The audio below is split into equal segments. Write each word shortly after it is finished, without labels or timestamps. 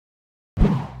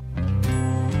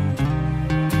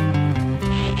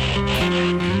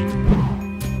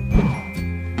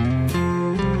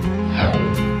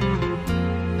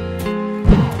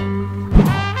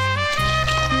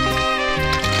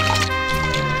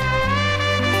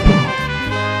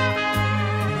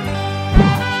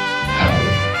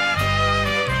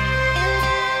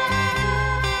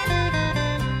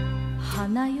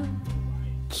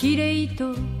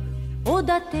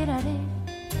てられ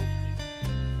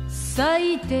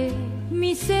咲いて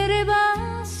みせれ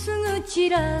ばすぐ散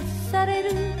らされる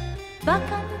バ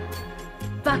カな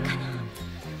バカな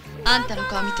あんたの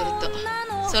顔見てると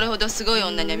それほどすごい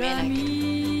女には見えない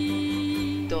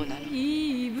けどどうなの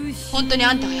本当に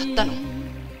あんたがやったの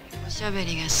おしゃべ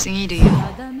りが過ぎるよ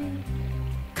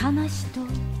悲しと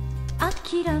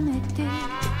諦めて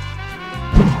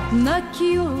泣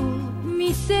きを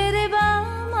見せれば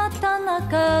また泣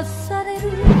かされ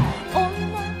る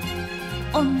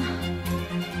女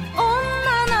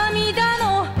涙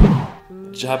の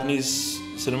Japanese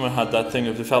cinema had that thing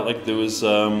of it felt like there was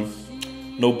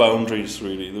no boundaries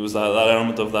really. There was that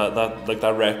element of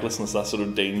that recklessness, that sort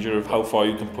of danger of how far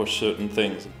you can push certain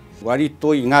things. 割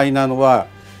と意外なのは、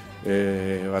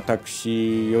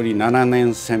私より7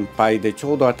年先輩でち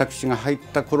ょうど私が入っ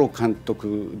た頃監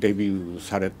督デビュー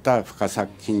された深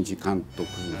作欣二監督。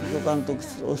監督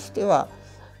としては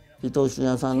伊藤俊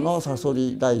也さんの「さそ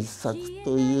り」第一作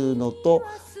というのと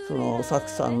その佐久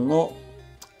さんの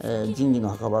「仁義の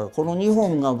墓場」この2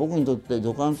本が僕にとって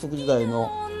助監督時代の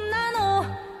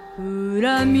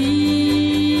恨み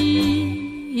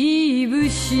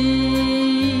節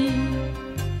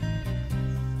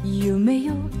夢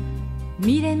よ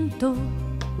未練と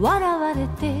笑われ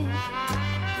て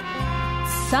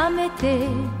冷めて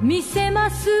みせま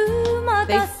すま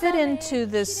だ They fit into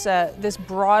this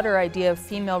broader idea of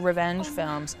female revenge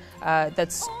films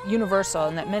that's universal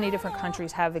and that many different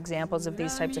countries have examples of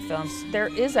these types of films. There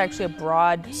is actually a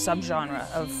broad subgenre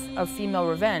of female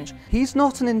revenge. He's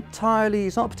not a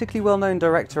particularly well-known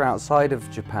director outside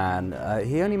of Japan.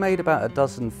 He only made about a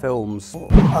dozen films.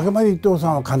 あくまで伊藤さ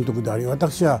んは監督であり、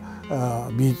私は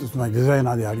美術つまりデザイ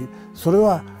ナーであり、それ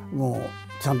はも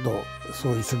うちゃんとそ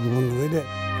ういう職分の上で。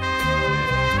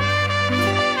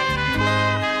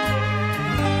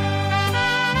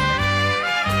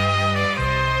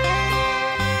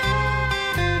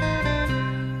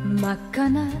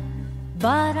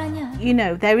You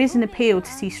know, there is an appeal to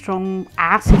see strong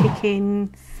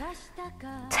ass-kicking,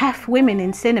 tough women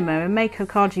in cinema, and Meiko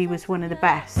Kaji was one of the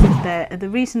best. The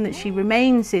reason that she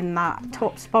remains in that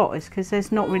top spot is because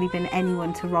there's not really been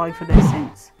anyone to rival her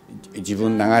since. 自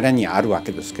分流れにあるわ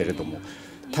けですけれども、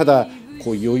ただ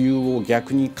こう余裕を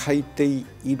逆に欠いてい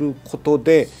ること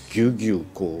でぎゅうぎゅう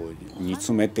こう煮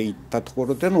詰めていったとこ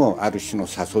ろでのある種の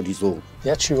サソリ像。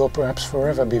Yachi will perhaps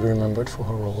forever be remembered for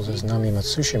her roles as Nami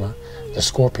Matsushima, the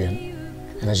Scorpion,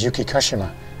 and as Yuki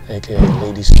Kashima, a.k.a.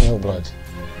 Lady Snowblood.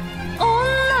 女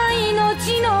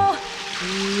命の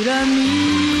恨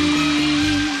み